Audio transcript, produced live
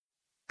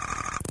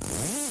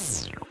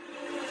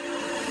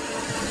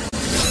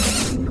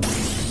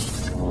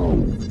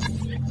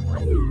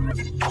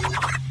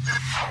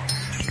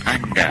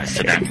Anda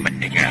sedang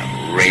mendengar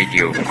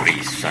Radio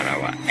Free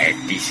Sarawak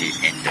edisi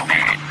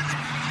internet.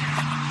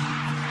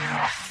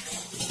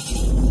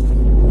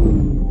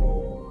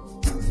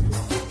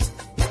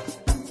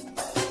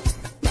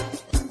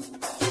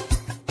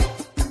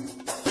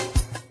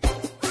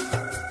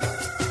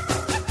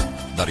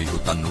 Dari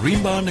hutan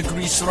rimba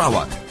negeri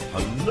Sarawak,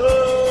 hello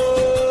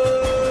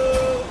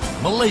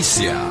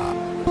Malaysia.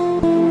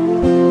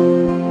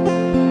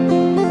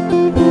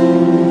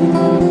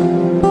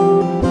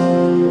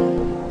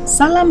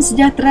 Salam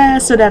sejahtera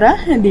saudara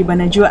di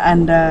mana jua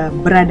anda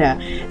berada.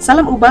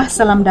 Salam ubah,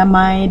 salam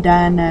damai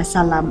dan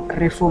salam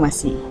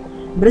reformasi.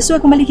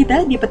 Bersua kembali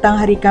kita di petang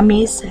hari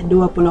Khamis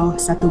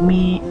 21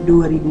 Mei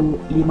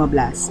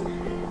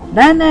 2015.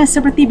 Dan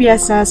seperti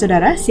biasa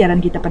saudara,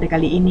 siaran kita pada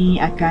kali ini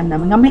akan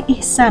mengambil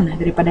ihsan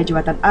daripada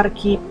jawatan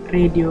Arkib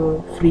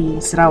Radio Free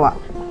Sarawak.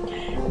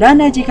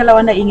 Dan jikalau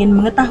anda ingin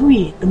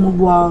mengetahui temu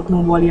bual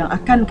yang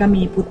akan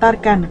kami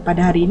putarkan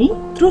pada hari ini,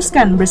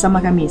 teruskan bersama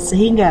kami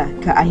sehingga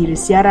ke akhir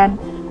siaran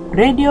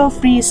Radio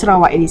Free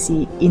Sarawak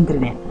edisi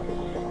internet.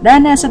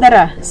 Dan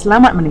saudara,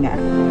 selamat mendengar.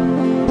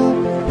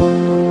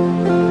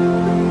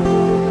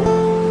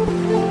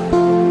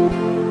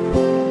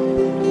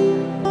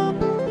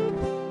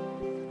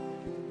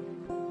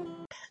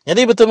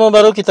 Jadi bertemu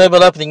baru kita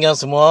bala peninggal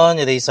semua.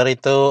 Jadi hari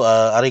itu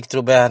hari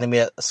terubah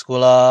ni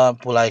sekolah,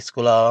 pulai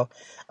sekolah.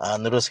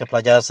 Neruskan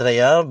pelajar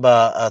saya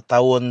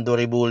tahun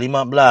 2015.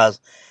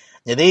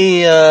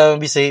 Jadi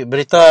bisa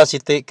berita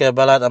sitik ke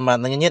balat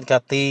amat nanyit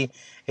kati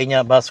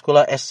inya bas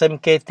sekolah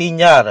SMK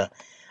Tinyar.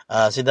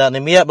 Sida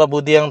nemiak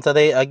babudiang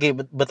tadi agi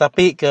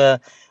betapi ke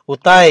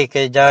utai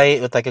ke jai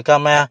utai ke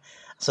kamah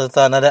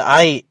serta nada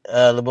air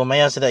lebih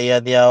maya sida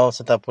ia diau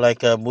serta pulai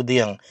ke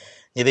budiang.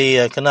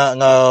 Jadi kena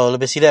ngau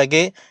lebih sida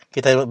lagi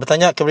kita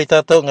bertanya ke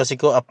berita tu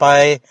ngasiku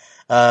apai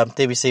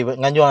bisa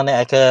nganjuang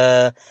naik ke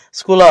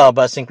sekolah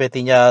bak sing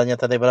tinggalnya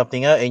tadi berapa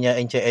tinggal inya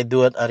Encik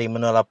Edward hari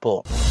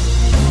menolapo.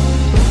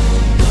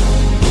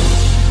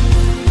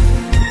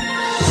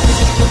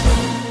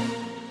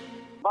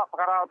 Bak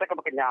perkara utek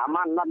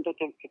kebenyaman nan tu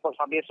kita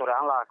sabi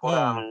seorang lah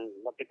kurang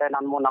kita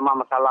nan mu nama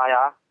masalah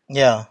ya.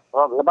 Ya.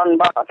 Leban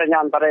bak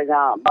tanya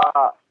antaranya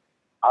bak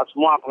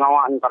semua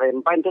pengawal antara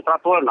empat itu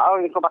teratur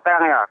aku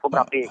batang ya aku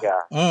berapi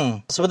ke.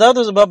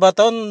 Sebenarnya tu sebab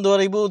tahun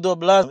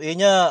 2012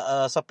 ianya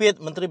sapit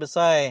Menteri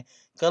Besar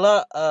kalau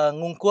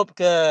ngungkup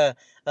ke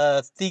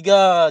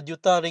 3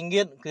 juta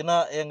ringgit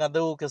kena yang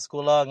ngadu ke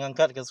sekolah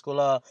ngangkat ke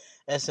sekolah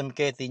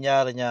SMK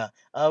Tinyarnya.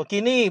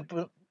 Kini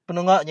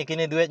penunggaknya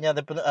kini duitnya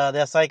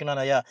dia sai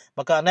kena ya.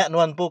 Maka anak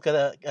nuan pu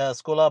ke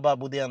sekolah ba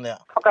budian dia.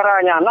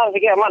 Perkaranya nan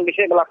sikit aman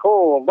bisa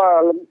berlaku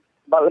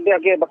lebih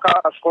lagi bekal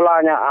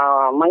sekolahnya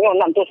manyo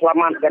nak tu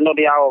selamat gando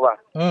diau ba.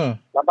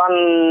 Lapan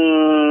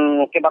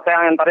ke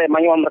batang yang tarik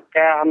manyo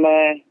mereka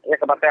me ya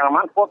ke batang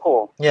aman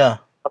ko.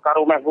 Ya.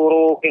 Bekal rumah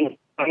guru king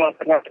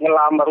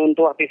tenggelam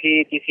beruntuh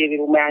tisi di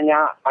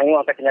rumahnya manyo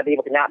tak jadi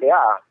berkenyak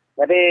dia.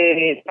 Jadi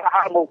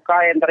hal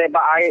buka yang tarik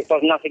ba air tu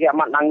nak sikit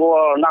amat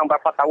nanggul nang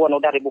berapa tahun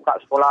udah dibuka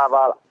sekolah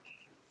ba.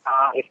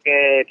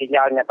 Iske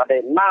tinggalnya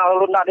tadi. Nah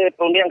lu nak di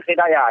perunding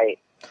sedaya ai.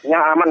 Nya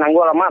aman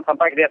nanggul amat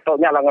sampai dia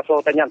toknya lah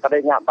ngasuh tanya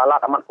tadinya balat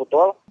amat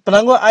kutul.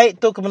 Penangguh air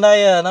tu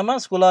kebenaya nama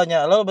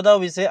sekolahnya. Lalu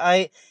betul bisa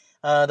air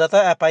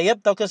data apa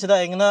yep tau ke sudah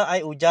ingna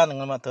air hujan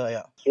dengan mata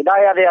ya. Sudah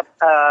ya dia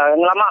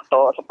ngelamat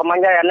tu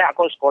sepemanja anak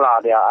aku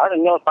sekolah dia.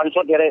 Nyo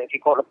pansut dia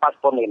ikut lepas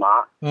pun 5.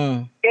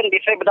 Mungkin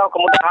bisa betul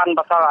kemudahan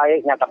pasal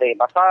airnya tadi.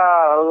 Pasal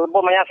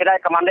lebih banyak sudah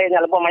kemandainya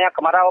lebih banyak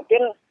kemarau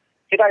pun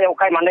tidak yang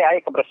ukai mandai air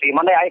kebersih,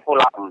 mandai air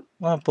kolam.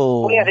 Apa?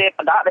 Boleh dia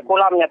pedak di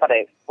kolamnya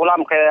tadi.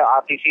 Kolam ke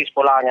RTC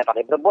sekolahnya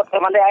tadi. Berebut ke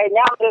mandai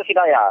airnya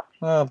tidak ya.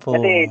 Apa?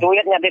 Jadi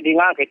duitnya dia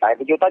dengan kita.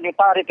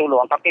 Juta-juta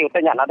ditolong. Tapi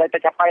utanya ada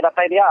tercapai data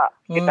dia.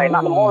 Kita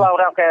nak mula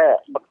orang ke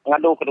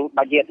ngadu ke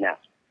budgetnya.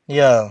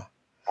 Ya.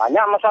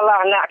 Hanya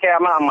masalah nak ke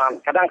aman-aman.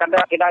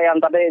 Kadang-kadang kita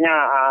yang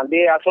tadinya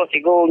dia asuh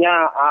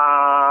cigunya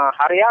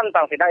harian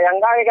tang tidak yang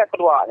gaya ke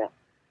keduanya.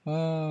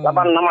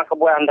 Lapan nama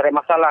kebuahan dari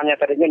masalahnya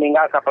tadinya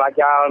tinggal ke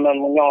pelajar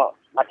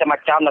menyok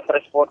macam-macam nak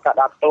transport kat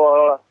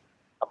datul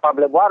apa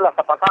boleh buat lah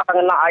apakah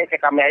kena air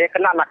ke kami air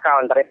kena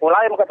nakal dari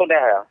pulai muka tu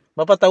dah.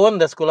 Berapa tahun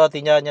dah sekolah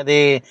tinggalnya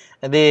di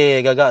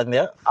gagak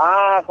dia?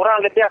 Kurang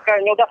lebih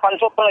akan nyudah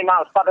pansuk pun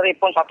 5 start dari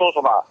pun 1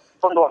 coba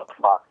pun 2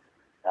 coba.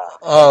 Ya.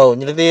 Oh,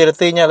 jadi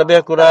artinya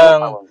lebih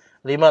kurang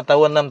 5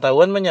 tahun 6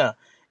 tahun banyak.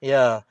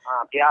 Ya.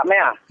 Pihak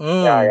mea.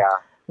 Ya.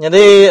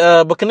 Jadi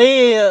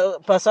begini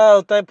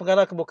pasal tai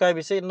perkara kebukai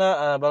bisik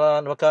nak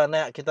balan waka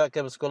anak kita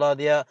ke sekolah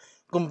dia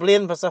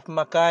komplain pasal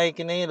pemakai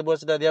kini lebih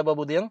sudah dia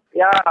babudiang.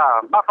 Ya,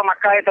 bak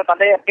pemakai itu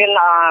tadi pin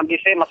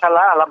bisik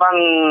masalah laban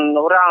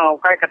orang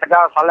ukai ke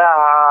Tegal salah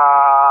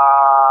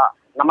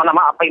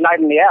nama-nama apa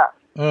lain dia.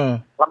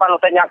 Laban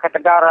utanya ke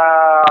Tegal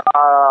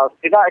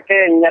tidak ke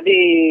jadi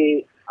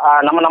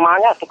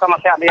nama-namanya suka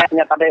masih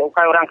dia tadi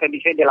ukai orang ke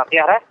bisik dia latih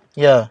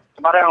Ya.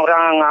 Sebarang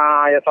orang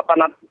ya siapa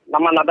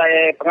nama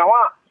nadai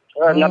pengawal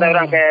nada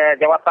orang ke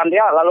jawatan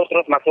dia lalu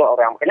terus masuk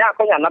orang. Makanya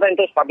aku nada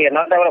itu stabil.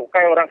 Nada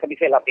orang ke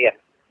bisa latihan.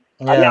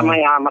 Hanya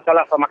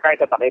masalah pemakai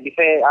itu tadi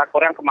bisa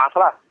kurang kemas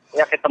lah.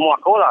 Ya ketemu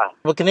aku lah.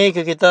 Begini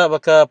ke kita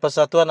baka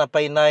persatuan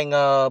apa inai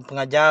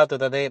pengajar tu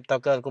tadi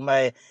takkan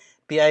kumai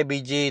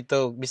PIBG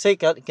tu bisa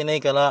kini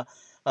kalau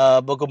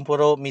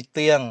berkumpul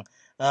meeting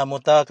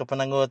muta ke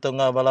penangguh tu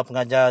bala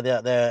pengajar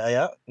dia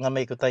ya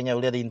ngamai kutanya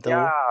uliah di itu.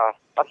 Ya,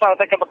 pasal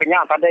saya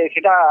kebekenyak tadi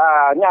sudah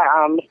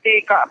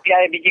mesti kak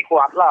PIBG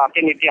kuat lah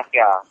kini dia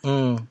ya.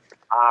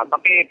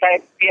 Tapi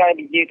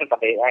PIBG tu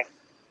tadi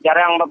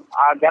jarang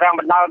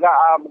benar gak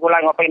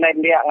bergulai ngapain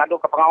dia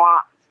ngadu ke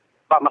pengawal.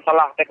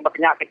 Masalah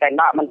tekniknya kita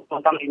nak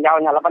menonton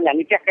tinjaunya lapan yang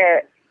ini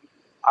ke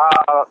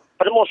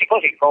penemu siko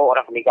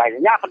orang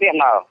kemigainya apa dia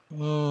nal.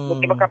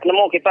 Mesti bakal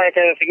penemu kita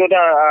ke siko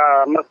dah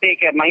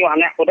mesti ke mayu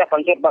anak kuda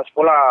pancet bak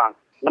sekolah.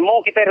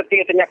 Nemu kita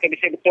reti tanya ke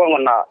bisa betul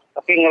mana.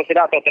 Tapi ngau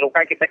tidak atau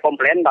terukai kita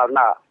komplain dah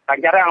nak.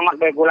 Jarang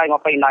amat bergulai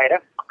ngapain naik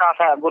dah. Maka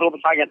saya guru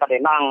besarnya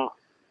tadi nang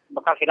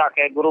bekas tidak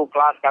ke guru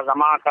kelas ke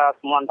sama ke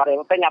semua tadi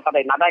tanya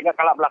tadi nada ke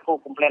kalau berlaku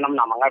komplain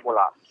nama ngai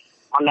pula.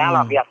 Aneh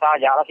lah biasa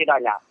aja lah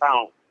sidanya.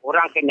 Kang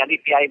orang yang jadi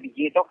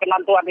PIBG itu kenal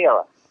tu dia.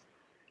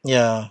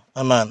 Ya,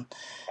 aman.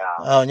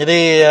 Ya.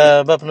 Jadi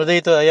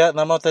penudi itu ayat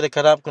nama tadi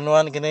kerap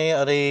kenuan kini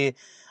hari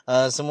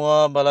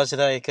semua bala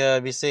sida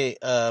ke bisi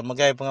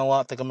megai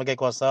pengawal atau megai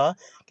kuasa.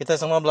 Kita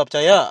semua belah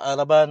percaya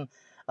laban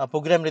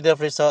program leader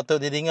free tu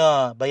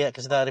didengar banyak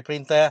kesida hari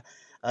perintah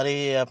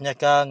hari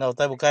penyakang ngau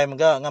tai bukai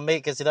mega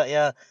ngambil kesida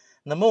ya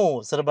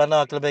nemu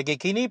serbana kelebih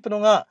kini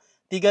penunggak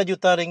 3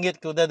 juta ringgit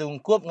kemudian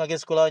diungkup ngagi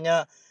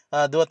sekolahnya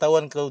 2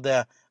 tahun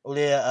kemudian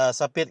oleh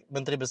Sapit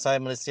Menteri Besar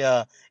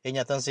Malaysia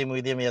Inya Tan Sri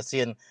Muhyiddin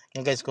Yassin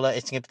ngagai sekolah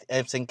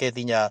SMK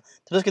tinya.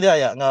 Terus kita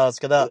ya ngau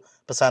sekadar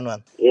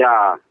pesanan.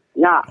 Ya,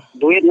 nya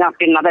duitnya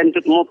pin ada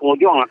itu temu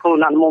penghujung aku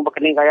nak nemu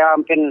berkening kaya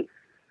mungkin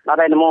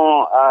ada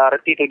nemu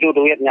reti 7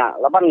 duitnya.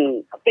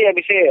 Lapan tapi ya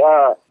bisa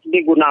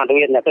diguna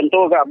duitnya.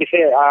 Tentu gak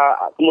bisa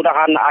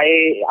kemudahan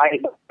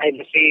air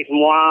bersih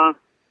semua.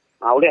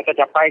 Oleh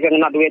kecapai ke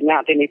nak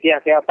duitnya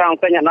tinitiah siapa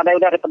tanya nada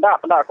udah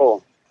pedak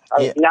aku.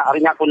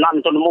 Harinya aku nak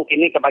untuk nemu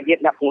kini kebagian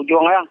nak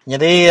penghujung ya.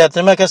 Jadi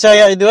terima kasih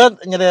ya Edward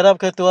nyerap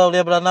ketua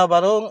Ulia Berana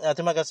Barung.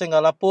 Terima kasih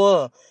nggak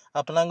lapor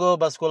penangguh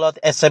sekolah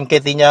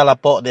SMK tinya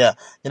lapor dia.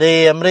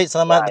 Jadi Amrit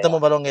selamat bertemu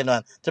Barung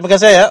Edward. Terima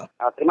kasih ya.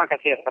 Terima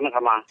kasih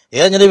sama-sama.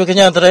 Ya jadi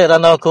begini antara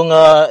Rana aku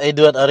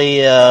Edward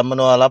hari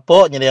menua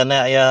lapor jadi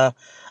anak ya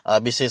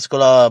bisnis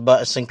sekolah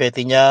SMK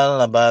tinya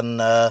laban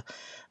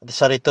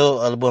dasar itu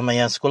lebuh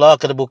main sekolah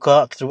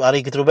kebuka hari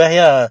keterubah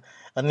ya.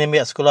 Ini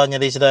biar sekolahnya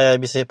di sudah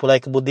bisa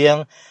pulai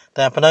kemudian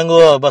dan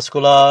penangguh bas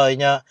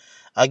sekolahnya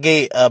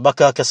agi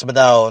bakal ke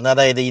semedau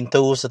nadai di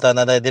intu serta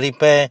nadai di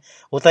repair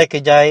utai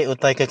kejai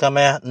utai ke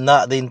kameh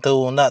nak di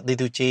intu nak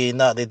dituci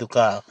nak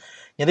ditukar.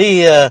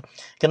 Jadi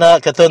kena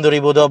ke tahun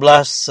 2012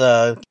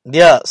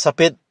 dia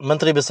Sapit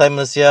Menteri Besar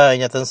Malaysia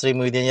Inya Tan Sri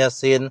Muhyiddin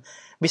Yassin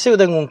bisa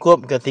udah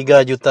ngungkup ke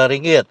 3 juta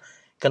ringgit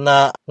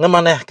kena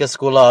ngemaneh ke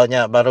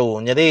sekolahnya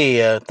baru.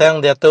 Jadi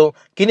tang dia tu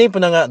kini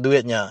penangak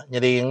duitnya.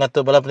 Jadi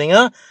ngatu bala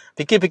peninga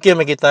fikir-fikir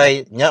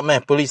kita nyak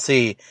meh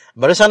polisi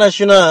Barisan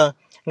Nasional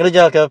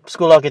ngerja ke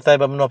sekolah kita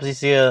bermenua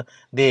pesisir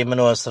di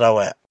menua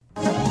Sarawak.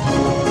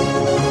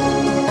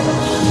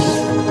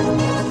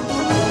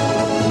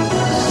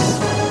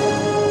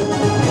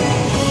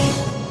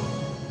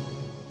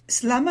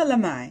 Selamat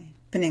lamai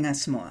peninga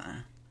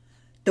semua.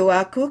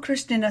 Tuaku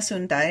Christina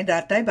Suntai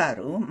datai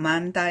baru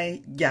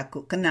mantai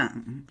Jaku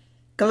Kenang.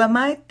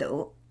 Kelamai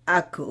tu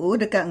aku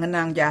dekat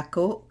ngenang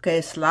Jaku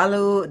ke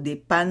selalu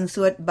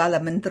dipansut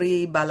bala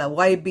menteri bala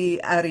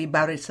YB Ari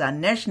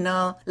Barisan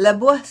Nasional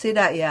lebuh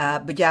sidak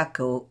ya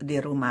berjaku di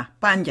rumah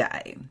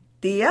Panjai.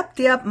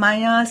 Tiap-tiap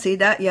maya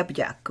sidak ya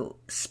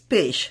berjaku.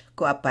 Speech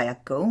ku apa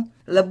aku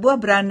lebuh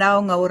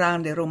berandau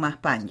ngorang di rumah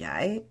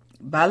Panjai.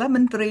 Bala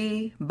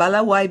menteri,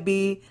 bala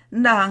YB,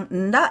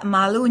 ndak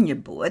malu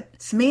nyebut,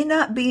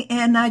 semina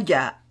BN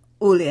aja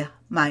oleh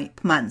mai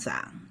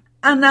pemansang.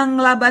 Anang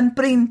laban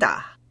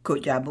perintah, ku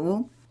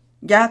jabu.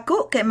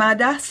 Jaku ke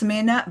madah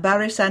semina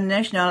Barisan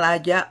Nasional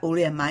aja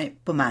oleh mai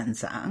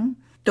pemansang.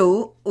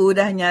 Tu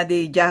udah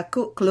nyadi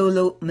jaku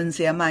kelulu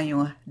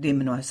mensiamayuh di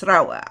menua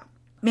Sarawak.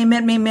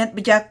 Mimet-mimet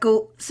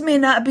berjaku,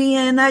 semina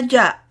BN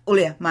aja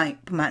oleh mai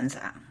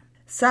pemansang.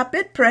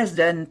 Sapit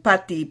Presiden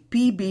Parti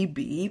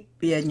PBB,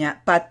 ianya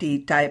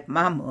Parti Taib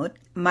Mahmud,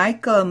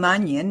 Michael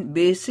Mannion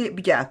basic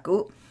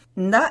berjaku,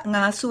 ndak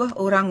ngasuh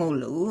orang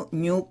ulu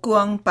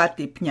nyukung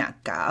parti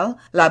penyakal,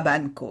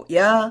 laban ko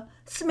ya,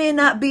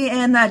 semena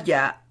BN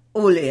aja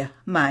oleh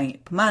mai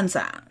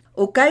pemansang.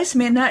 Ukai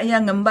semena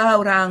yang ngembah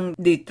orang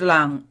di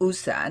telang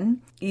usan,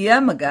 ia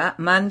mega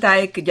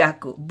mantai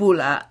kejaku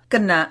bula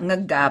kena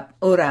ngegap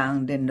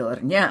orang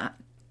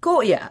dendornya.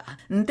 Ko ya,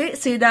 nanti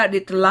sidak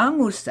di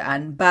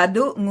telangusan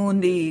baduk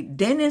ngundi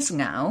Dennis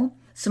Ngau,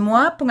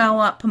 semua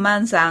pengawal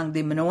pemansang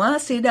di menua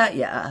sidak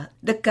ya,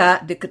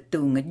 dekat di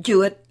ketu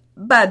ngejut,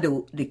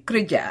 baduk di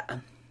kerja.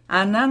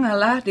 Anang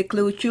alah di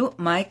kelucu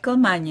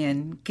Michael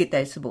Mannion kita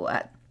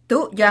sebuat.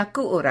 Tu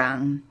jaku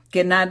orang,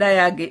 kena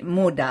dayagi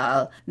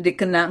modal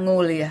dikena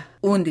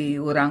nguliah undi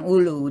orang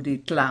ulu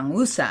di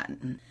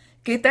telangusan.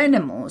 Kita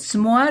nemu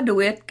semua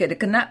duit ke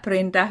kena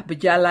perintah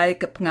berjalai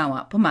ke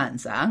pengawal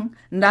pemansang,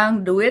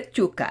 dan duit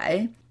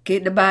cukai,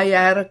 kita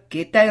bayar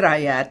kita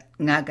rakyat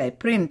ngagai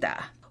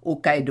perintah.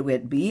 Ukai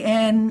duit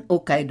BN,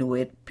 ukai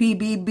duit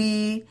PBB,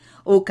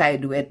 ukai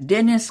duit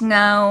Dennis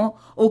Ngau,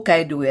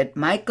 ukai duit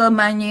Michael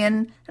Manyin,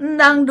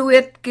 ndang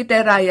duit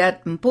kita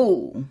rakyat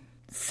empu.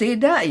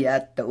 Sida ya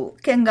tu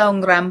kengau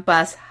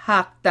ngerampas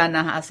hak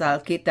tanah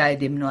asal kita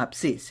di menua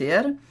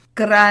pesisir,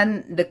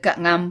 keran dekat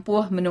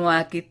ngampuh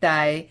menua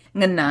kita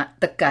ngena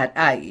tekat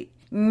air.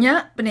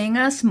 Nyak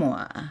peninga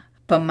semua,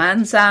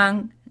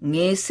 pemansang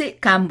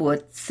ngisi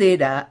kambut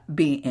sida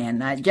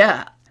BN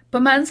aja.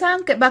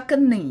 Pemansang ke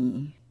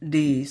bakeni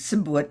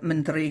disebut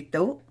menteri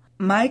tu,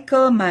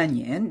 Michael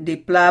Manyin di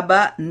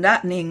pelaba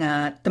ndak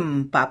ninga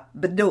tempat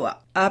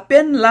berdua.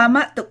 Apen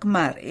lama tu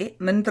kemari,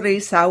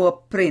 Menteri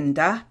Sawap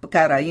Perintah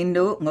Perkara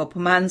Indu ngo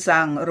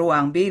pemansang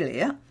ruang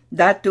bilik,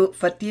 Datuk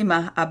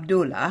Fatimah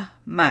Abdullah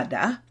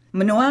Madah,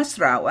 menua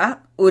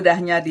Sarawak,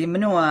 udahnya di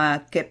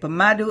menua ke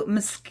pemadu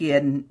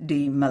miskin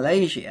di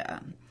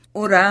Malaysia.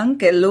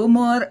 Orang ke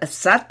lumur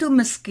satu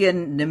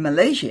miskin di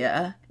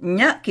Malaysia,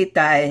 nyak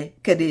kita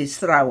ke di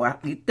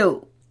Sarawak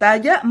itu.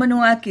 Tajak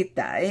menua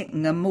kita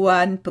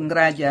ngemuan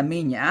pengraja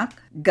minyak,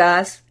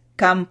 gas,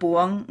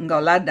 kampung,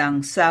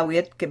 ngoladang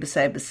sawit ke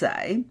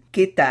besar-besar.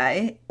 Kita,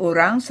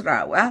 orang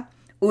Sarawak,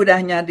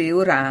 udahnya di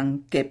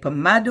orang ke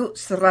pemadu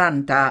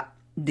serantak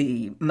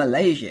di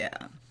Malaysia.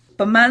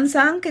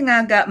 Pemansang ke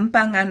ngaga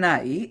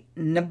empanganai,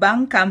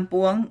 nebang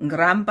kampung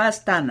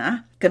ngerampas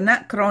tanah,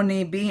 kena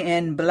kroni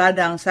BN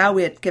beladang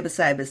sawit ke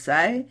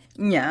besar-besar,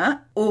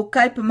 nya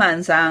ukai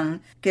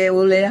pemansang ke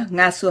oleh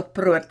ngasuh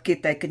perut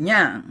kita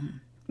kenyang.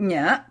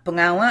 Nya,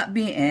 pengawak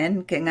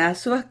BN ke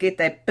ngasuh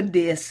kita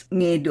pedis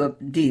ngidup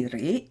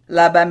diri,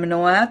 laba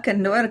menua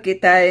kendur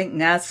kita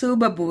ngasuh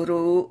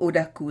berburu,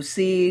 udah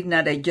kusi,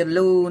 nada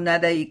jelu,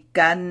 nada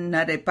ikan,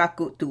 nada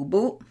paku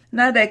tubuh,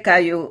 nada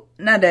kayu,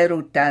 nada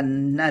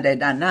rutan, nada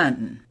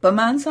danan.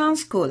 Pemansang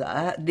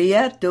sekolah,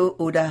 dia tu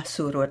udah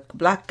surut ke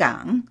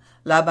belakang,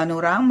 laban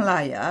orang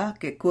Melaya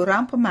ke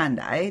kurang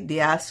pemandai,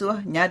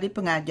 diasuh nyadi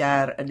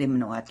pengajar di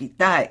menua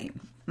kita.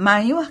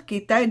 Mayuh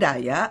kita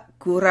Dayak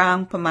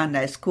kurang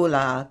pemandai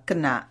sekolah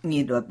kena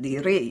ngidup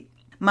diri.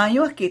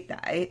 Mayuh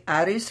kita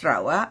ari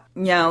Sarawak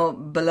nyau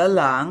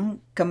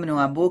belelang ke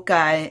menua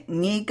bukai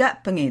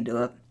ngigak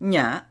pengidup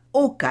nya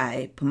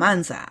ukai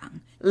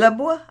pemansang.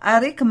 Lebuh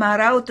hari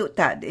kemarau tu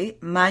tadi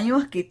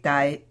mayuh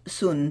kita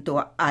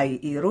suntuk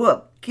ai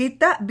irup.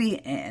 Kita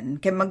BN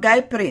ke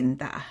megai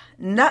perintah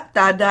ndak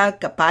tada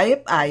ke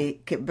paip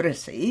ai ke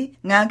bersih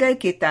ngagai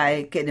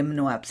kita ke di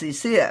menua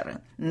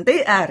pesisir.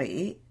 Nanti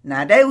hari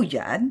nada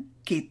hujan,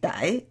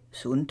 kita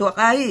suntuk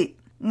air.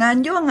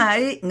 Nganjo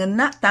ngai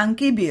ngenak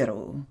tangki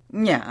biru.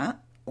 Nya,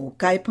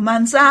 ukai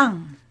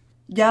pemansang.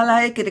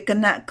 Jalai kita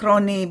kena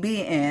kroni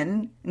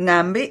BN,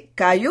 ngambil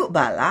kayu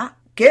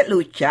balak, ke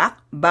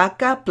lucak,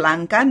 baka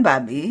pelangkan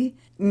babi,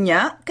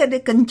 nya ke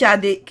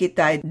kencadi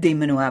kita di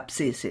menua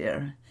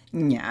pesisir.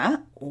 Nya,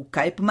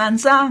 ukai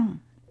pemansang.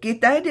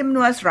 Kita di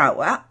menua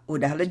Sarawak,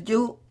 udah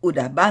leju,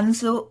 udah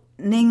bansu,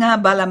 ninga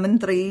bala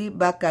menteri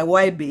baka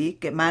YB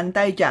ke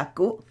mantai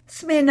jaku,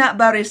 semena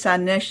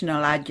barisan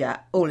nasional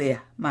aja oleh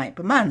mai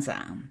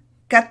pemansang.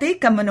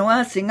 Ketika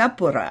menua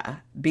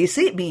Singapura,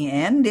 bisi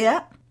BN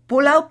dia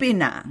Pulau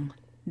Pinang,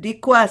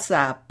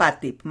 dikuasa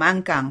Pati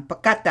Pemangkang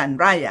Pakatan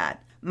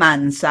Rakyat,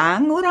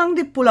 mansang orang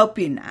di Pulau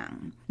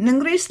Pinang.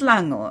 Negeri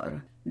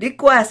Selangor,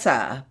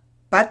 dikuasa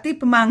Pati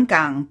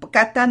Pemangkang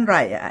Pakatan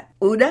Rakyat,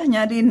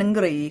 udahnya di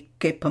negeri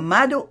ke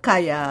pemaduk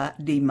kaya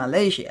di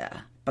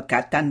Malaysia.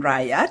 Pakatan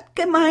Rakyat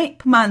ke mai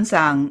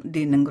pemansang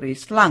di negeri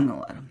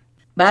Selangor.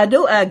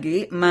 Badu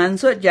agi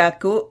mansut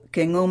jaku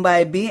ke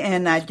ngumbai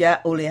BN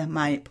aja oleh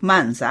mai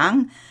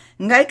pemansang,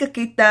 ngai ke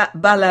kita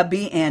bala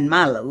BN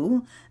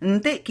malu,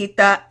 nanti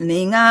kita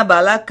ninga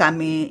bala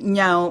kami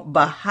nyau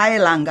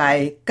bahai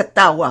langgai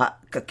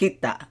ketawa ke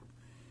kita.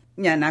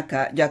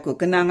 Nyanaka jaku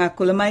kenang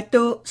aku lemah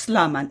itu,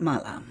 selamat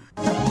malam.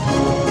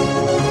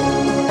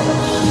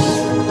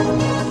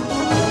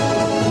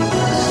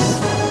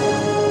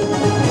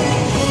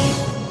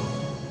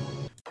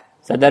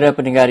 Saudara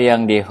pendengar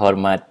yang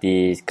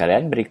dihormati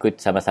sekalian, berikut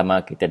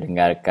sama-sama kita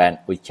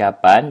dengarkan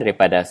ucapan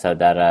daripada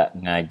saudara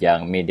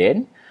Ngajang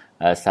Midin,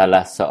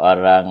 salah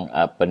seorang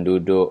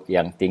penduduk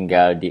yang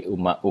tinggal di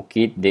Umak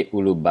Ukit di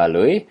Ulu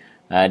Baloi,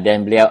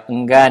 dan beliau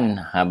enggan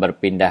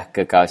berpindah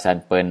ke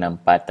kawasan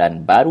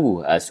penempatan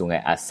baru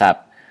Sungai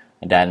Asap.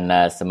 Dan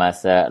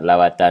semasa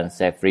lawatan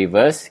Safe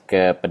Rivers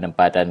ke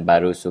penempatan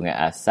baru Sungai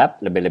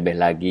Asap, lebih-lebih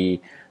lagi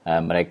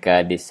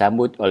mereka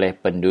disambut oleh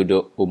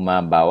penduduk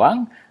Umar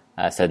Bawang.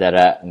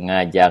 Saudara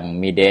Ngajang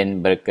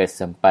Midin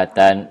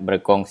berkesempatan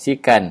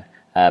berkongsikan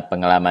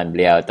pengalaman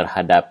beliau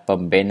terhadap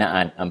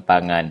pembinaan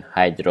empangan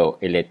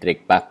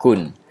hidroelektrik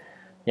Bakun.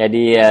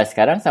 Jadi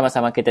sekarang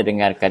sama-sama kita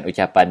dengarkan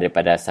ucapan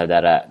daripada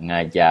saudara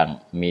Ngajang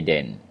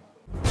Midin.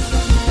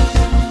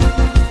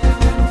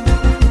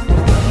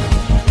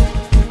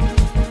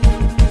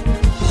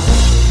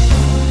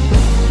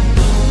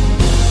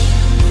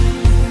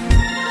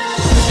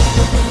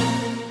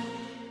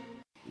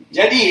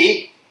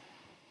 Jadi,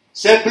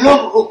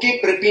 sebelum Ukip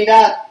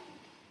berpindah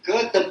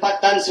ke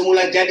tempatan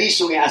semula jadi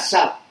Sungai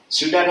Asap,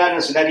 saudara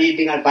dan saudari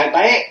dengan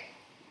baik-baik,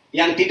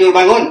 yang tidur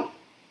bangun.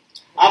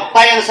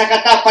 Apa yang saya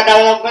kata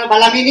pada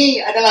malam ini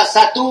adalah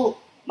satu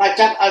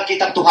macam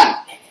Alkitab Tuhan.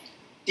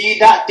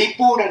 Tidak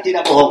tipu dan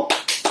tidak bohong.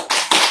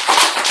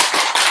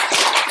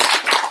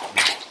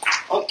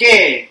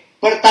 Okey,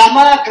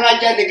 pertama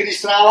Kerajaan Negeri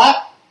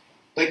Sarawak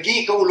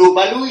pergi ke Ulu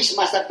Balui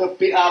semasa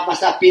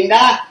masa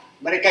pindah,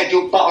 mereka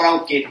jumpa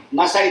orang Ukit.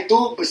 Masa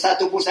itu besar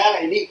tubuh saya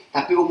lah ini,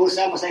 tapi umur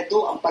saya masa itu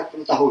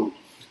 40 tahun.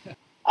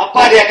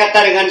 Apa dia kata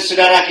dengan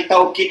saudara kita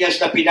Ukit yang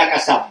sudah pindah ke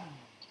Asap?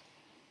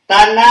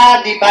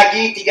 Tanah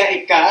dibagi 3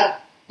 ekar,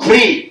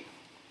 free.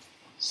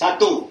 1.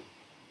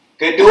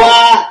 Kedua,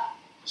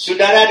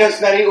 saudara dan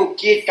saudari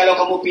Ukit, kalau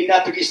kamu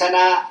pindah pergi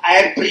sana,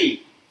 air free.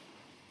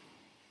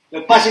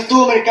 Lepas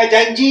itu mereka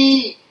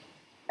janji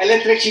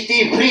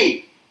electricity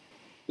free.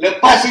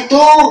 Lepas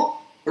itu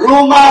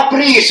rumah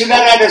free,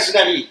 saudara dan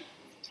saudari.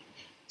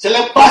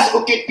 Selepas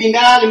Ukit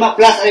pindah 15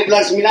 hari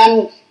bulan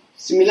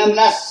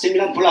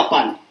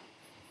 1998.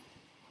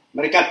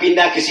 Mereka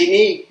pindah ke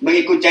sini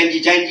mengikut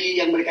janji-janji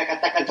yang mereka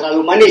katakan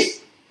terlalu manis.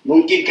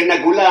 Mungkin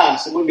kena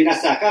gula sebelum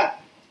binasa kah?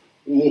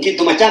 Mungkin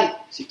tu macam,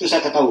 situ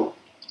saya tak tahu.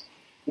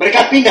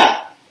 Mereka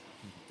pindah.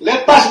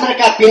 Lepas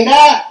mereka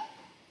pindah,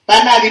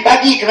 tanah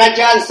dibagi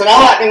Kerajaan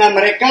Sarawak dengan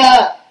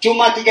mereka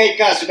cuma 3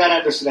 ekar,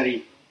 saudara dan saudari.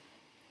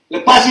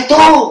 Lepas itu,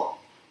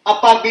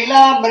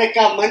 apabila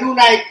mereka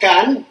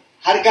menunaikan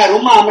harga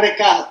rumah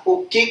mereka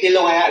Ukit di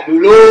Longayak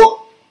dulu,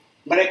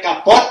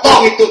 mereka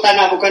potong itu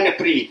tanah, bukannya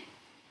free.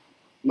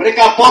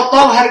 Mereka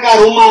potong harga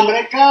rumah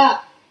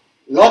mereka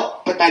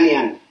lot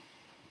pertanian.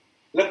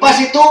 Lepas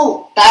itu,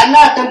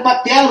 tanah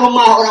tempat tiang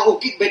rumah orang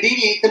Ukit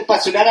berdiri,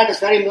 tempat saudara dan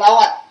saudari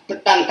melawat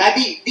petang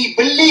tadi,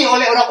 dibeli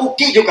oleh orang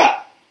Ukit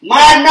juga.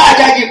 Mana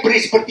janji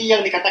free seperti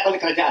yang dikatakan oleh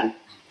kerajaan?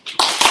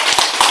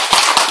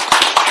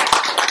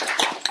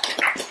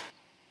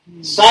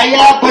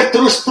 Saya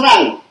berterus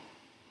terang,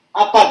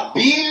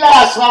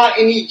 apabila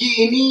Sarawak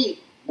Energy ini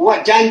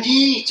buat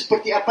janji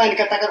seperti apa yang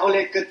dikatakan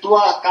oleh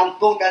ketua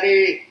kampung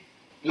dari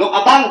Long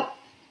Abang,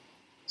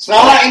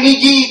 Sarawak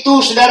Energy itu,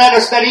 saudara dan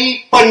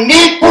saudari,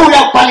 penipu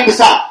yang paling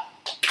besar.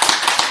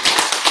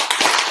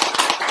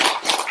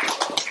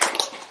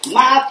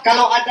 Maaf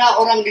kalau ada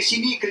orang di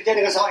sini kerja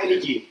dengan Sarawak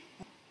Energy.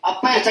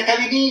 Apa yang saya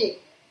cakap ini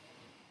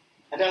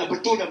adalah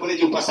betul dan boleh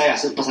jumpa saya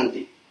selepas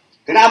nanti.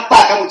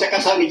 Kenapa kamu cakap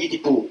Sarawak Energy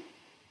tipu?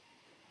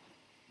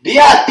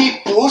 Dia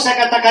tipu,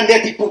 saya katakan dia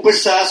tipu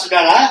besar,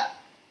 saudara.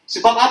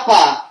 Sebab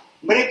apa?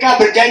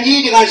 Mereka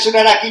berjanji dengan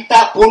saudara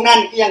kita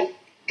Punan yang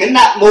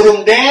kena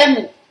Murung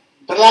Dam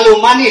terlalu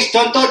manis.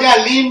 Contoh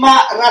dia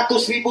 500,000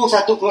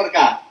 satu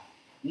keluarga.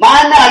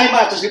 Mana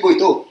 500,000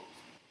 itu?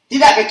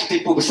 Tidak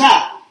tipu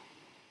besar.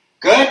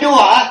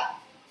 Kedua,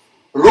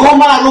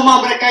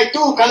 rumah-rumah mereka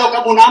itu kalau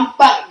kamu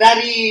nampak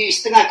dari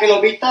setengah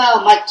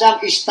kilometer macam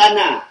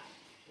istana.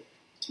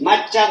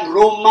 Macam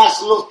rumah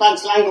Sultan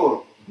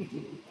Selangor.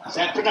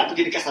 Saya pernah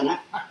pergi ke sana.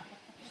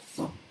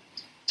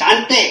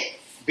 Cantik.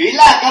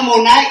 Bila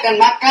kamu naik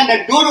dan makan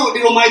dan duduk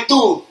di rumah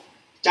itu,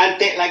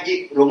 cantik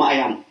lagi rumah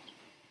ayam.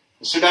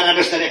 Saudara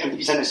dan saudari akan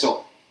pergi sana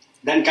esok.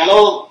 Dan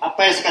kalau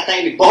apa yang saya kata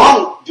ini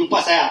bohong, jumpa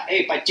saya.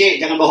 Pak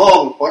Cik, jangan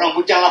bohong. Orang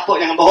bujang lapuk,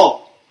 jangan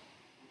bohong.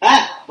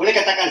 Boleh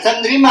katakan,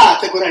 saya menerima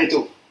teguran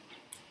itu.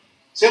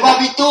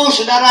 Sebab itu,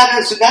 saudara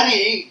dan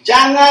saudari,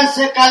 jangan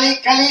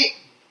sekali-kali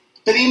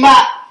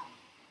terima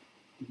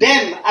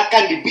dam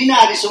akan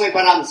dibina di Sungai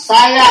Baram.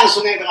 Sayang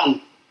Sungai Baram.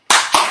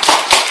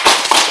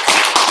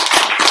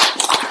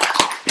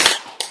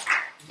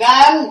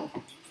 Dan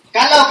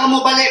kalau kamu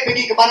balik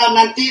pergi ke Baram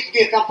nanti,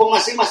 pergi ke kampung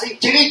masing-masing,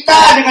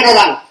 cerita dengan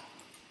orang.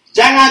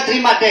 Jangan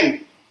terima dam.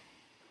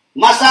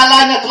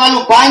 Masalahnya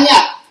terlalu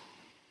banyak.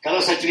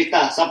 Kalau saya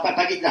cerita, sampai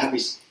pagi tidak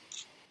habis.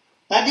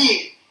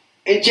 Tadi,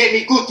 Encik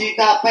Miku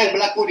cerita apa yang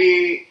berlaku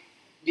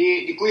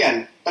di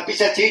Kuyan. Tapi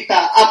saya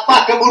cerita,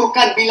 apa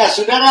keburukan bila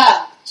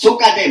saudara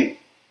suka dam?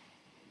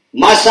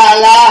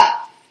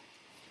 Masalah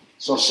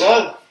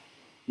sosial,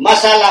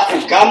 masalah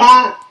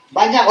agama,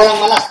 banyak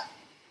orang malas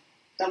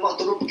tak mau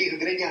turun pergi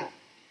ke gereja.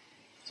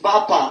 Sebab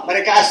apa?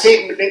 Mereka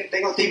asyik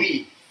tengok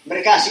TV.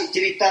 Mereka asyik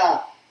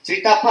cerita.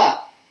 Cerita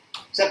apa?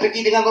 Saya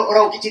pergi dengan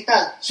orang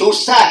cerita,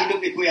 susah hidup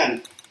di Kuyan.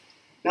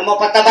 Nak mau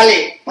patah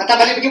balik. Patah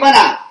balik pergi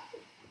mana?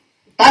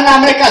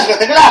 Tanah mereka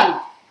sudah tenggelam.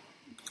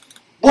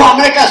 Buah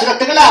mereka sudah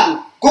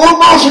tenggelam.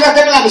 Kumau sudah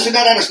tenggelam,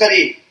 saudara dan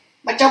saudari.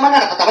 Macam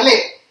mana nak patah balik?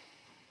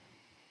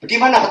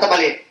 Pergi mana patah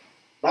balik?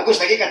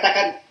 Bagus lagi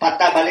katakan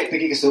patah balik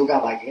pergi ke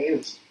surga.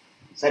 Bagus.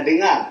 Saya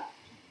dengar.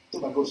 Itu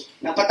bagus.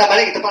 Nak patah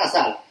balik ke tempat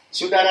asal.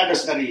 Saudara dan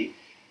saudari.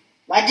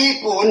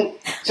 Lagipun,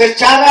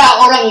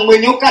 secara orang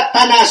menyukat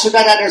tanah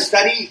saudara dan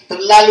saudari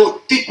terlalu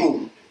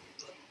tipu.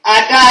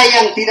 Ada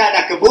yang tidak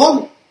ada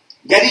kebun,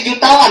 jadi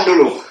jutawan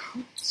dulu.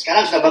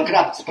 Sekarang sudah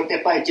bangkrut, seperti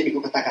apa yang Cik Miku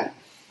katakan.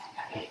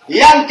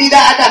 Yang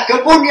tidak ada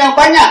kebun yang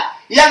banyak.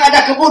 Yang ada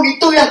kebun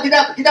itu yang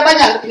tidak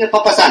banyak punya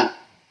papasan.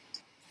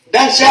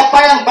 Dan siapa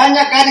yang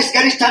banyak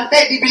garis-garis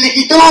cantik di bilik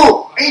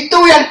itu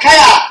yang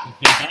kaya.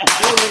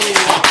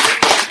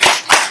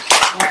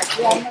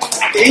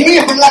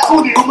 Ini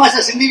berlaku di rumah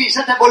saya sendiri.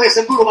 Saya tak boleh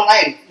sebut rumah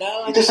lain.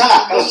 Itu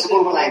salah kalau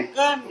sebut rumah lain.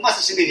 Rumah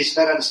saya sendiri,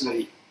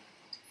 saudara-saudari.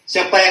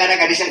 Siapa yang ada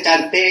gadis yang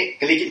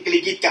cantik,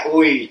 keligit-keligit kak,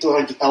 oi, itu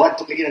orang jutawan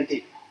tu keligit nanti.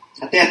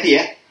 Hati-hati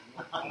ya.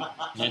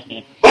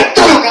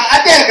 Betul kak,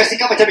 ada yang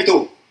sikap macam itu.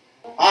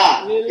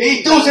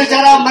 Itu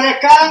secara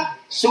mereka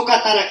suka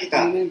tanah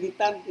kita.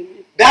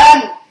 Dan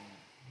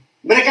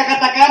mereka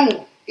katakan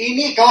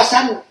ini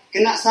kawasan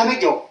kena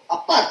sabejo.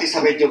 Apa arti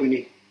sabejo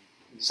ini?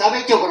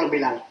 Sabejo orang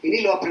bilang,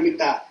 ini luar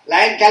perminta.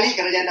 Lain kali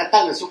kerajaan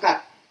datang dan suka.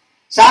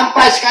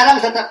 Sampai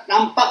sekarang saya tak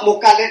nampak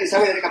muka lihat di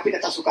sabejo dari kapi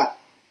datang suka.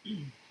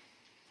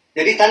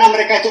 Jadi tanah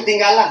mereka itu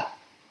tinggallah.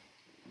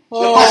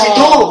 Lepas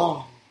itu,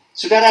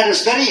 saudara dan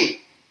saudari,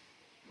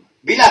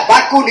 bila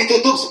baku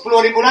ditutup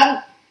 10 bulan,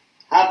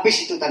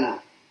 habis itu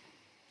tanah.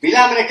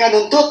 Bila mereka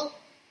nuntut,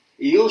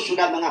 you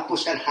sudah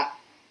menghapuskan hak.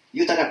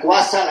 You tak ada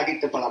kuasa lagi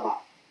tempat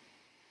lama.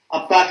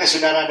 Apakah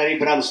saudara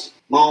dari Brahms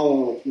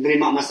mau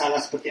menerima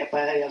masalah seperti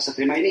apa yang saya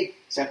terima ini?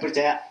 Saya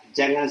percaya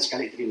jangan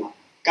sekali terima.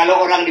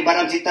 Kalau orang di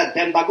Baram cerita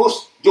dan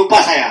bagus,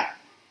 jumpa saya.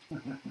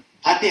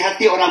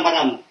 Hati-hati orang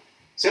Baram.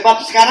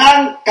 Sebab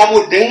sekarang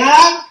kamu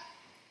dengar,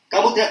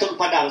 kamu tidak turun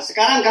padang.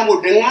 Sekarang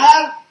kamu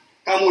dengar,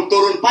 kamu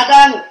turun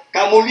padang,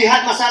 kamu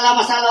lihat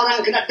masalah-masalah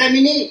orang yang kena dem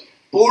ini,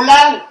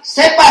 pulang,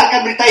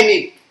 sebarkan berita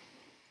ini.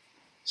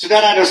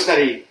 Saudara dan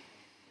saudari.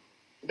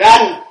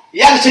 Dan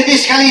yang sedih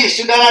sekali,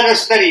 saudara dan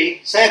saudari,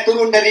 saya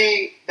turun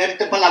dari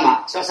tempat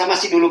lama, saya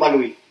masih dulu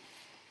Balui.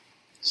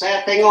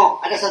 Saya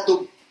tengok ada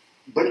satu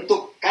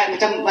bentuk kayak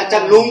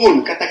macam lungun,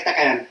 kata kita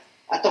kayan,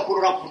 ataupun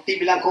orang putih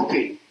bilang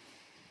kopling.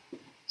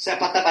 Saya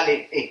patah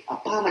balik,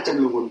 apa macam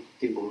lungun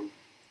timbul?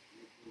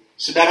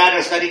 Saudara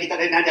dan saudari kita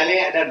dari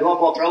Najale ada 2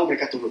 buah perahu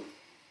mereka turun.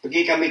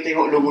 Pergi kami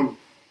tengok lungun.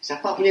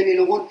 Siapa punya ni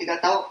lungun? Tidak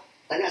tahu.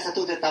 Tanya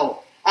satu, tidak tahu.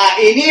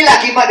 Inilah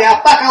akibat dia.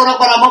 Apakah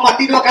orang para mau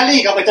mati 2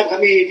 kali? Macam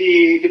kami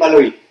di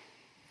Baloi.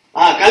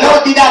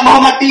 Kalau tidak mau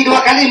mati 2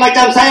 kali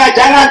macam saya,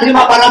 jangan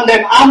terima Baram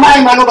Dem.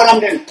 Amai malu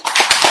Baram Dem.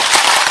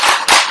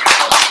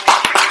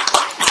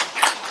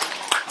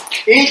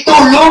 Itu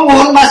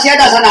lungun masih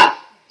ada sana.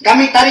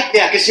 Kami tarik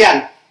dia,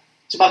 kesian.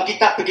 Sebab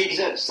kita pergi,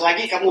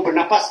 selagi kamu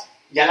bernapas,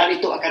 jalan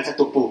itu akan saya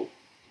tumpu.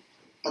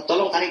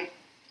 Tolong tarik.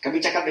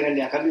 Kami cakap dengan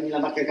dia, kami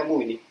menyelamatkan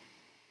kamu ini.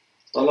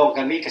 Tolong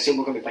kami, kasih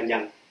umur kami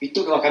panjang.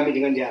 Itu doa kami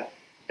dengan dia.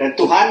 Dan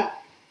Tuhan,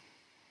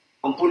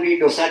 ampuni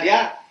dosa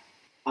dia,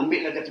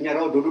 ambillah dia punya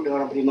roh, duduk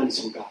dengan orang beriman di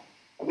surga.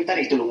 Kami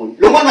tarik itu lungun.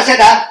 Lungun masih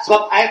ada,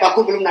 sebab air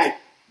baku belum naik.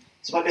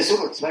 Sebab dia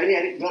surut, sebab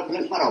ini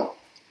bulan kemarau.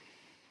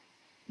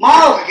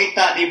 Mau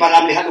kita di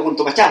Baram lihat lungun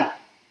itu macam?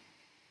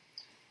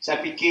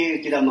 Saya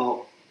pikir tidak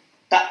mau.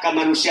 Takkan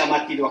manusia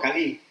mati 2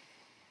 kali.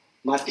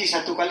 Mati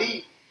 1 kali,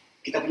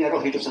 kita punya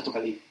roh hidup 1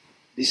 kali.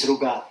 Di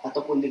surga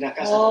ataupun di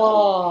neraka.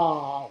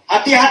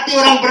 Hati-hati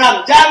orang Baram,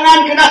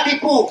 jangan kena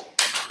tipu.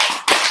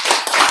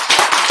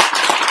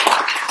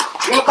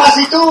 Lepas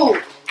itu,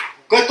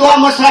 ketua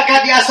masyarakat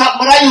di Asap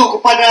merayu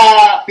kepada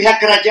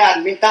pihak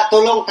kerajaan, minta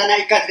tolong tanah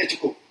ikan tidak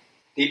cukup.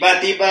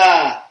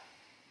 Tiba-tiba,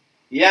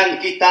 yang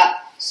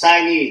kita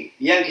sayangi,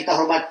 yang kita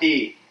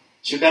hormati,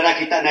 saudara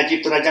kita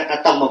Najib Turajat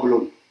datang mau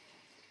belum?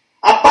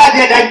 Apa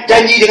dia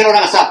janji dengan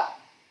orang Asap?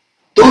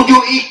 7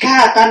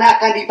 ika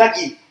tanah akan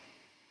dibagi.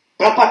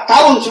 Berapa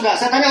tahun sudah?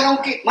 Saya tanya orang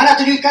Bukit, mana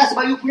 7 ika?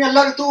 Sebab you punya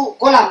lot itu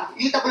kolam.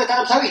 You tak boleh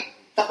tanam sawit.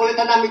 Tak boleh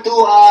tanam itu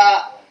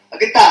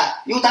getah.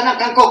 You tanam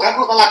kangkung tak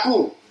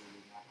laku.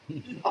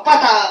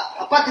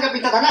 Apa tidak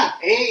minta tanah?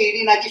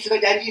 Ini Najib sudah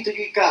janji 7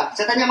 ika.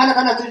 Saya tanya mana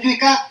tanah 7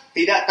 ika?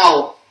 Tidak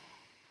tahu.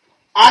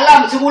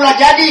 Alam semula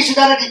jadi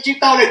saudara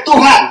dicipta oleh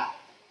Tuhan.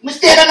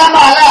 Mesti ada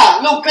nama lah.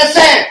 Lung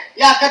Keseh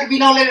yang akan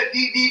dibina oleh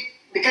di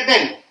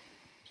Kedeng.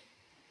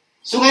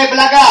 Sungai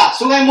Belaga,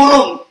 Sungai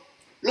Murung,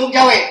 Lung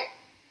Jawe.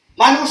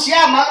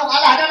 Manusia, makhluk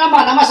Allah ada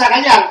nama saya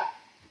kanyang.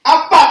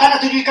 Apa tanah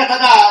 7 ika tak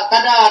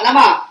ada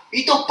nama?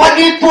 Itu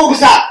penipu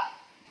besar.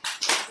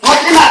 Mau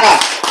terima kah?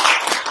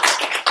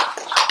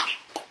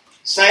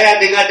 Saya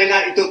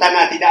dengar itu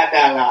tanah tidak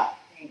ada lah.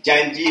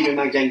 Janji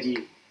memang janji.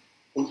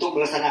 Untuk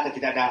melaksanakan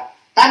tidak ada.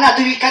 Tanah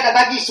 7 ika dah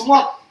bagi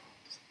semua.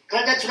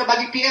 Kerajaan sudah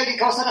bagi PL di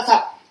kawasan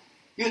Asap.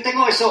 You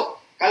tengok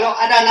esok. Kalau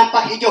ada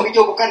nampak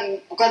hijau-hijau,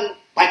 bukan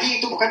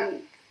paji itu, bukan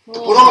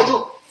tepurong itu,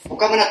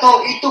 bukan menato,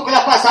 itu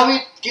kelapa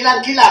sawit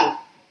kilang-kilang.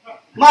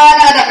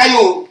 Mana ada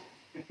kayu?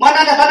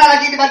 Mana ada tanah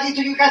lagi dibagi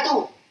 7 ika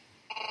itu?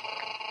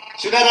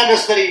 Saudara dan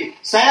saudari,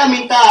 saya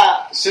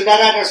minta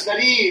saudara dan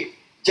saudari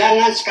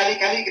jangan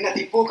sekali-kali kena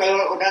tipu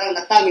kalau orang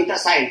datang minta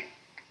sign.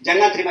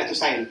 Jangan terima itu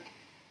sign.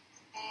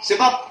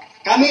 Sebab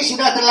kami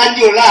sudah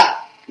terlanjur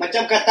lah.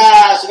 Macam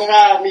kata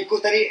saudara Miku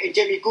tadi,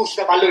 Encik Miku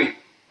sudah baloi.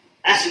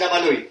 Sudah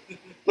baloi.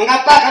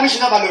 Mengapa kami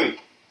sudah baloi?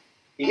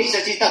 Ini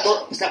saya cerita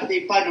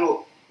seperti Impa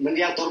dulu.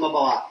 Mendiang turun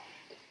membawa.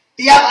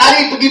 Tiap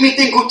hari pergi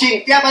meeting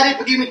kucing.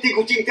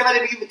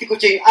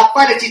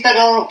 Apa dia cerita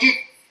dalam rokit?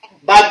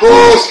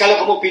 Bagus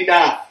kalau kamu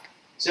pindah.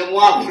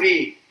 Semua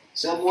free.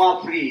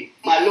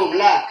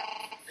 Maklumlah.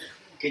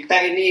 Kita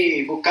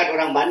ini bukan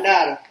orang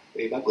bandar.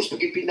 Bagus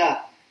pergi pindah.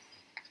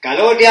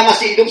 Kalau dia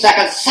masih hidup, saya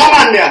akan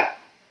saman dia.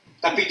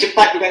 Tapi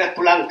cepat juga dia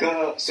pulang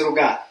ke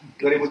surga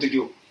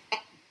 2007.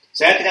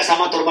 Saya tidak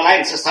sama rumah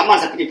lain, sesama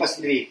saya punya ipar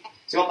sendiri.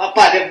 Sebab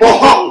apa? Dia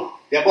bohong.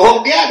 Dia bohong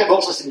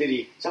saya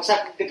sendiri. Sebab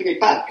saya dia punya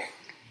ipar.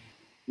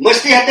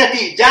 Mesti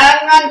hati-hati.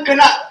 Jangan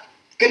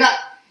kena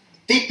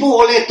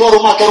tipu oleh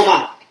tuan rumah.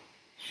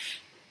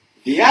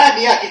 Dia,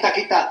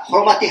 kita.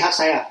 Hormati hak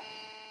saya.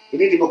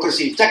 Ini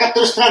demokrasi. Cakap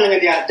terus terang dengan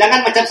dia.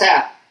 Jangan macam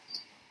saya.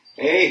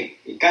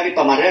 Ikan di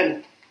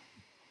pamaren.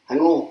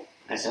 Hangu.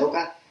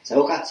 Sayuka.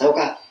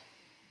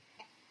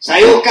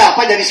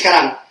 Apa jadi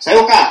sekarang?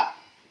 Sayuka.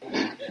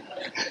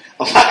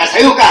 Apakah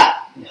sayuka?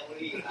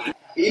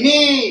 Ini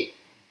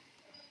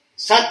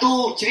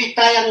satu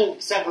cerita yang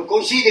saya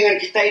berkongsi dengan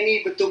kita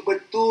ini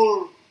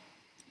betul-betul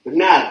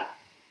benar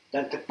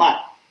dan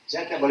tepat.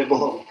 Saya tidak boleh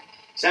bohong.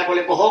 Saya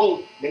boleh bohong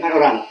dengan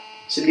orang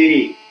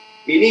sendiri.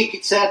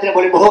 Ini saya tidak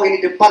boleh bohong, ini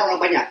depan orang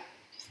banyak.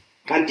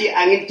 Nanti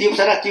angin tiup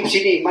sana, tiup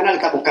sini, mana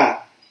letak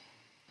muka.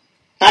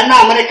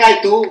 Tanah mereka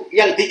itu,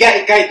 yang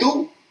 3 eka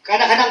itu,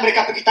 kadang-kadang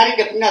mereka pergi tarik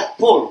dia punya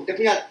pole, dia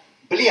punya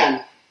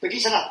belian,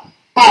 pergi sana,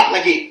 pap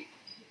lagi.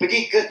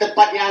 Pergi ke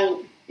tempat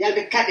yang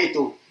dekat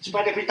itu,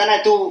 supaya dia punya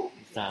tanah itu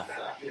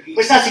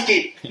besar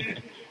sikit.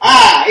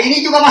 Ini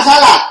juga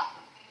masalah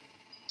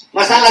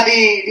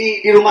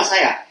di rumah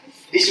saya,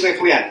 di Sungai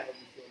Puyan.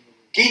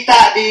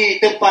 Kita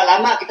di tempat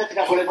lama kita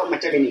tidak boleh buat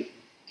macam ini.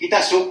 Kita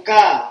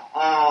suka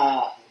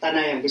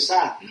tanah yang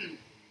besar.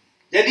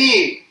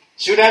 Jadi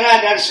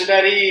saudara dan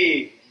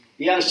saudari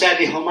yang saya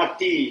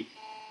dihormati,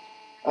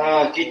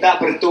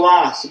 kita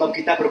berdoa sebab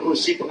kita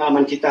berkongsi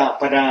pengalaman kita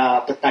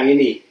pada petang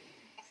ini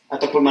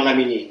ataupun malam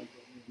ini.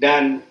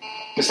 Dan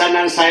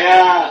pesanan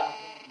saya,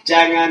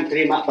 jangan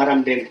terima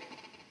barang dem.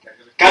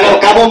 Kalau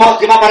kamu mau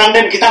terima barang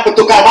dem, kita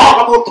bertukar.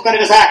 Mau kamu tukar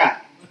dengan saya kan?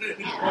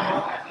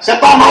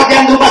 Siapa mau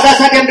diam di rumah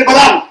saya diam di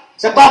barang.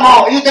 Siapa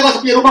mau, you tengok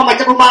seperti rumah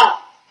macam rumah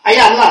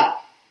ayam lah.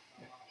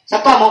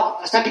 Siapa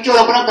mau, saya pikir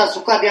orang Perang tak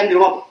suka diam di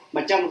rumah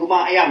macam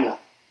rumah ayam lah.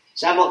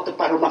 Saya mau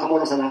tempat rumah kamu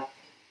orang sana.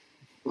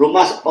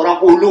 Rumah orang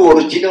Ulu,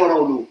 original orang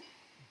Ulu.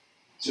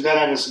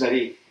 Saudara dan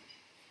saudari,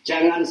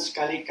 jangan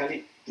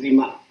sekali-kali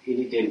terima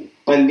ini dem,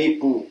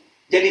 penipu.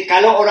 Jadi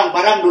kalau orang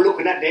Baram dulu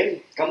kena dem,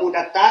 kami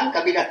datang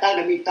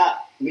dan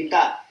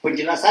minta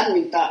penjelasan,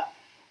 minta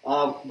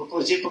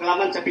berkongsi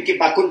pengalaman, saya pikir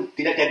bakun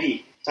tidak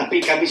jadi.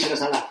 Tapi kami sudah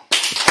salah.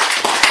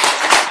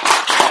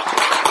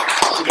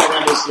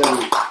 Saudara dan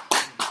saudari,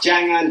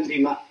 jangan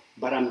terima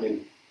Baram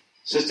dem.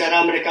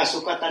 Secara mereka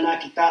suka tanah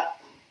kita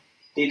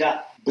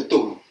tidak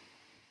betul.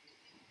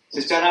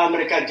 Secara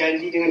mereka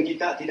janji dengan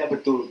kita tidak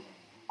betul.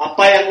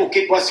 Apa yang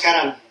Ukip buat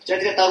sekarang, saya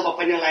tidak tahu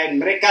bapaknya lain.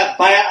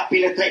 Mereka bayar api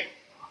elektrik.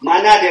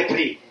 Mana dia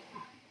beri?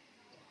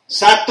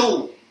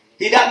 Satu,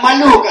 tidak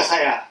malu ke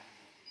saya.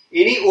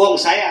 Ini uang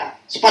saya.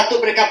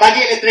 Sepatut mereka bagi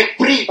elektrik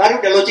free,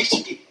 baru dia logik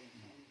sikit.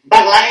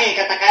 Bang lain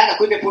katakan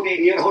aku dia punya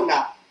New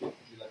Honda.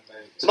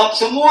 Sebab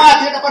semua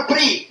tidak dapat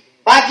free.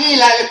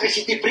 Bagilah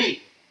electricity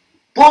free.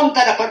 Pun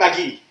tak dapat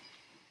bagi.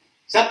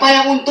 Siapa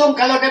yang untung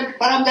kalau dia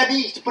barang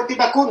jadi seperti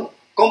bakun?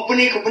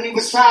 Company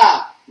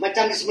besar.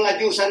 Macam di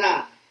Semelaju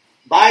sana.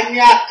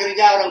 Banyak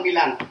kerja orang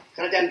bilang.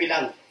 Kerajaan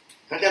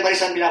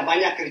barisan bilang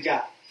banyak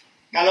kerja.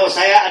 Kalau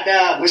saya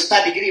ada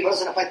master degree baru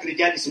saya dapat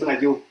kerja di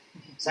Semelaju.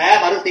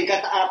 Saya baru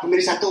tingkat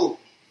pemilih 1.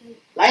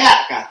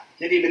 Layakkah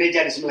jadi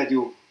manajer di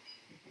Semelaju?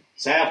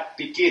 Saya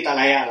pikir tak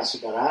layak lah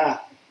saudara.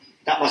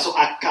 Tak masuk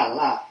akal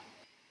lah.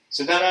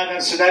 Saudara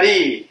dan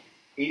saudari,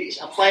 ini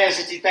apa yang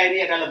saya cerita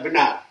ini adalah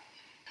benar.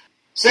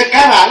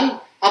 Sekarang,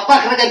 apa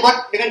kerajaan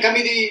buat dengan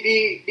kami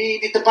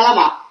di tempat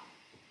lama?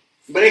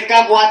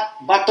 Mereka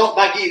buat batok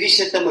bagi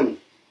resettlement.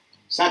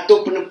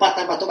 Satu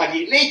penempatan batok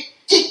bagi.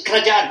 Licik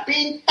kerajaan.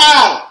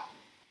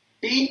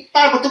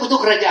 Pintar betul-betul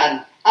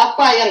kerajaan.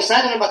 Apa yang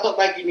saya dengan batok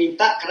bagi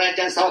minta,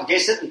 kerajaan sawat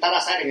geser antara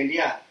saya dengan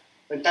dia.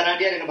 Antara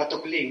dia dengan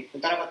batok keling.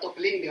 Antara batok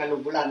keling dengan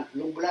lumbulan.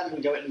 Lumbulan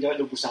menjawab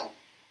lumbusan.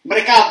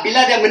 Mereka,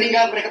 bila dia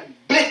meninggal, mereka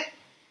break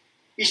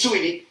isu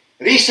ini.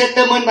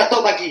 Resettlement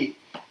batok bagi.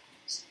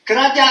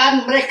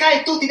 Kerajaan mereka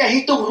itu tidak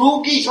hitung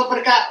rugi sebab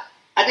mereka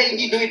ada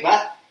injin duit,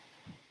 bah.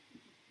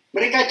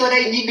 Mereka itu ada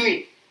injin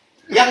duit.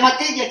 Yang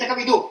mati dia cakap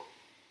hidup.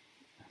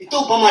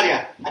 Itu umpama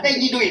dia. Ada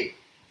injin duit.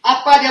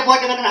 Apa dia buat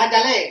dengan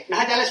Nahajale?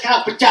 Nahajale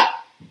sekarang pecah.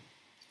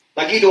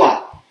 Bagi 2.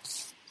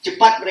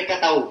 Cepat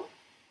mereka tahu.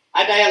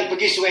 Ada yang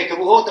pergi Sungai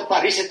Kebuho tempat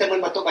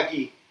resettlement batok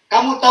bagi.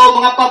 Kamu tahu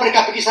mengapa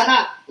mereka pergi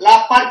sana?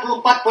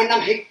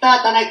 84.6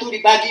 hektar tanah itu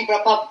dibagi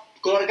berapa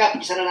keluarga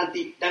pergi sana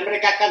nanti. Dan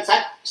mereka akan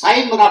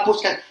sign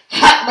menghapuskan.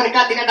 Hak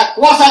mereka tidak ada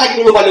kuasa lagi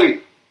dulu balui.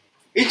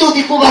 Itu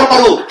tipu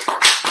baru-baru.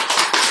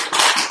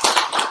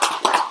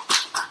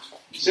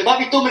 Sebab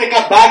itu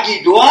mereka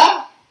bagi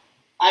 2.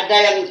 Ada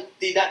yang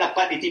tidak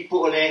dapat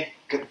ditipu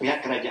oleh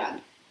pihak kerajaan.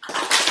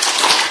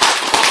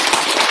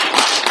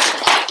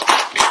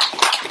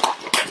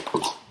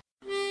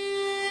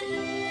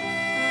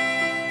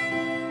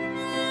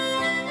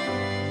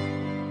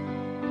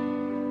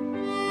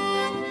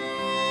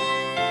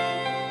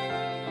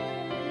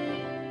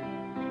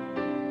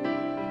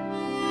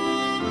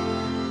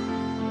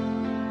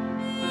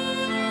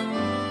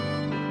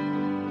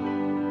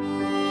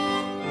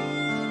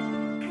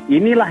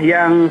 Inilah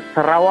yang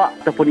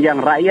Sarawak ataupun yang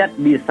rakyat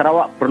di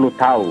Sarawak perlu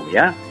tahu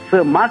ya.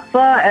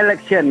 semasa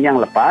election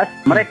yang lepas,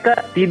 mereka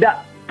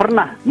tidak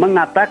pernah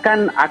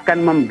mengatakan akan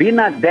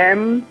membina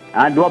dam,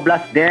 12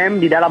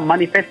 dam di dalam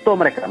manifesto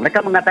mereka.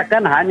 Mereka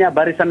mengatakan hanya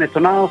Barisan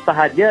Nasional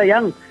sahaja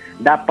yang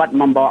dapat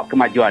membawa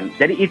kemajuan.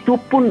 Jadi itu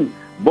pun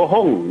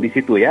bohong di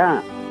situ ya.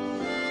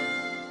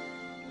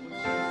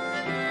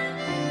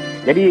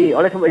 Jadi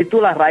oleh sebab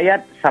itulah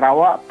rakyat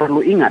Sarawak perlu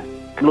ingat,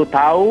 perlu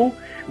tahu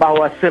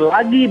bahawa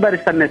selagi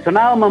Barisan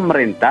Nasional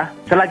memerintah,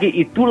 selagi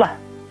itulah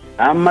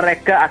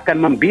mereka akan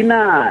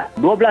membina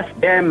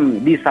 12 dam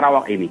di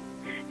Sarawak ini.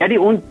 Jadi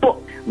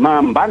untuk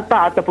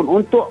membantah ataupun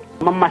untuk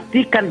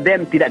memastikan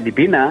dam tidak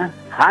dibina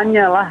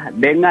hanyalah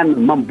dengan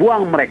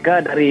membuang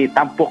mereka dari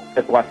tampuk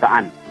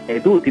kekuasaan.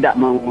 Itu tidak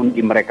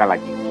mengundi mereka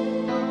lagi.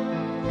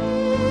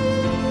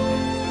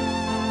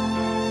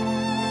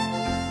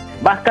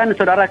 Bahkan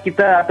saudara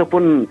kita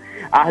ataupun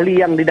ahli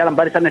yang di dalam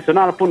Barisan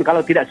Nasional pun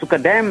kalau tidak suka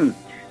dam,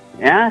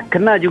 ya,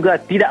 kena juga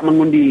tidak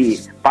mengundi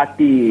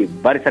parti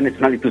Barisan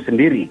Nasional itu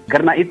sendiri.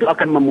 Karena itu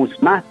akan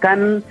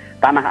memusnahkan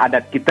tanah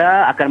adat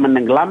kita, akan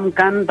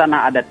menenggelamkan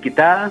tanah adat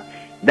kita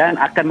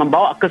dan akan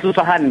membawa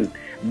kesusahan.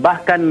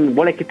 Bahkan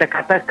boleh kita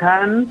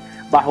katakan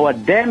bahawa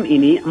dam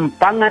ini,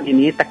 empangan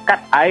ini, tekat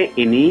air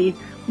ini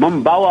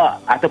membawa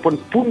ataupun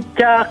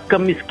punca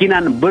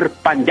kemiskinan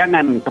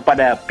berpanjangan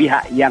kepada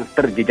pihak yang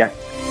terjejas.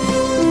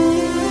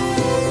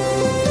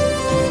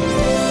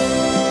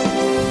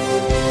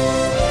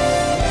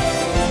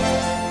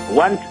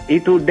 Once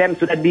itu dam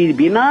sudah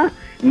dibina,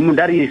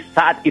 dari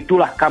saat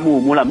itulah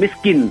kamu mula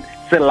miskin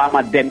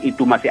selama dam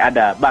itu masih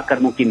ada.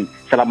 Bahkan mungkin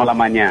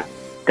selama-lamanya.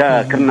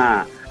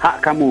 Kerana hak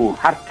kamu,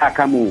 harta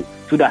kamu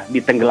sudah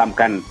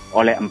ditenggelamkan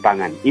oleh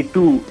empangan.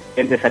 Itu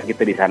interesan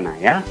kita di sana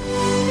ya.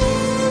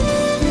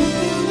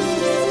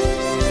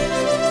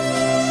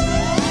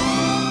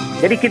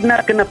 Jadi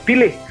kita kena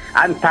pilih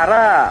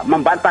antara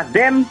membantah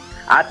dam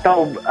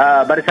atau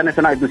Barisan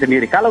Nasional itu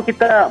sendiri. Kalau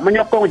kita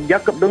menyokong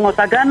Jacob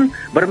Dengosagan,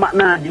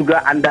 bermakna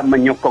juga anda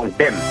menyokong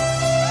dam.